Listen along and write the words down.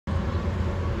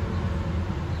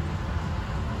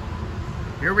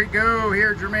Here we go,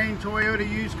 here at Germain Toyota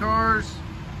Used Cars.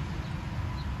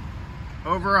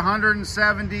 Over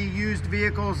 170 used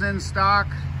vehicles in stock,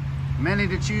 many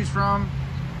to choose from,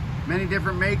 many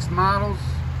different makes, models.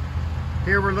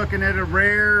 Here we're looking at a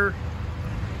rare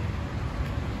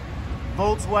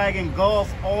Volkswagen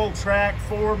Golf All-Track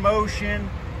 4Motion.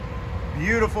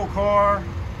 Beautiful car.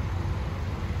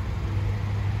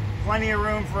 Plenty of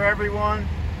room for everyone.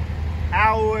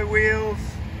 Alloy wheels.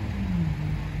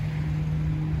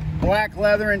 Black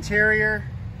leather interior.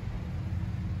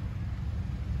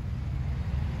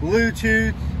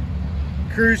 Bluetooth.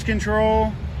 Cruise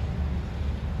control.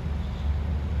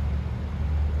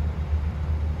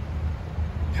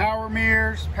 Power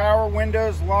mirrors, power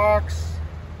windows, locks.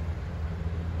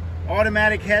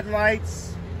 Automatic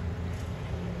headlights.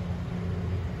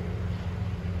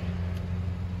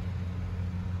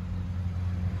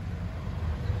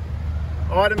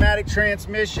 Automatic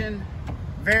transmission.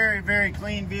 Very, very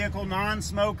clean vehicle,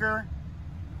 non-smoker.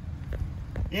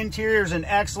 Interior's in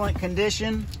excellent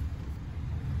condition.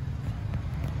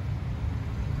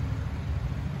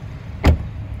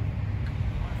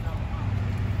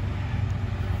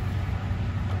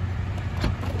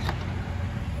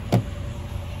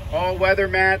 All weather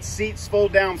mats, seats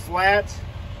fold down flat.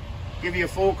 Give you a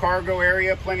full cargo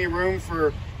area, plenty of room for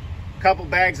a couple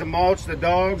bags of mulch, the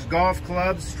dogs, golf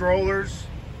clubs, strollers.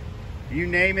 You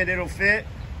name it, it'll fit.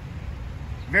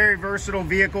 Very versatile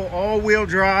vehicle, all-wheel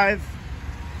drive.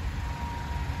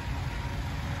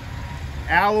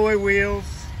 Alloy wheels.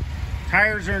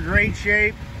 Tires are in great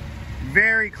shape.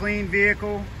 Very clean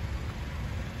vehicle.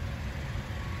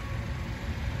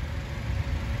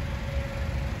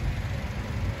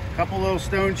 Couple little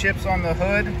stone chips on the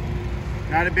hood.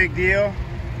 Not a big deal.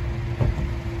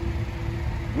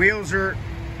 Wheels are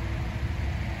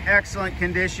excellent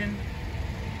condition.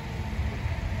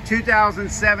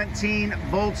 2017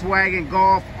 Volkswagen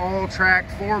Golf All-Track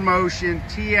 4Motion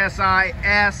TSI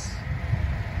S.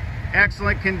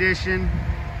 Excellent condition.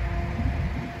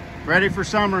 Ready for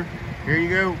summer. Here you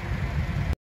go.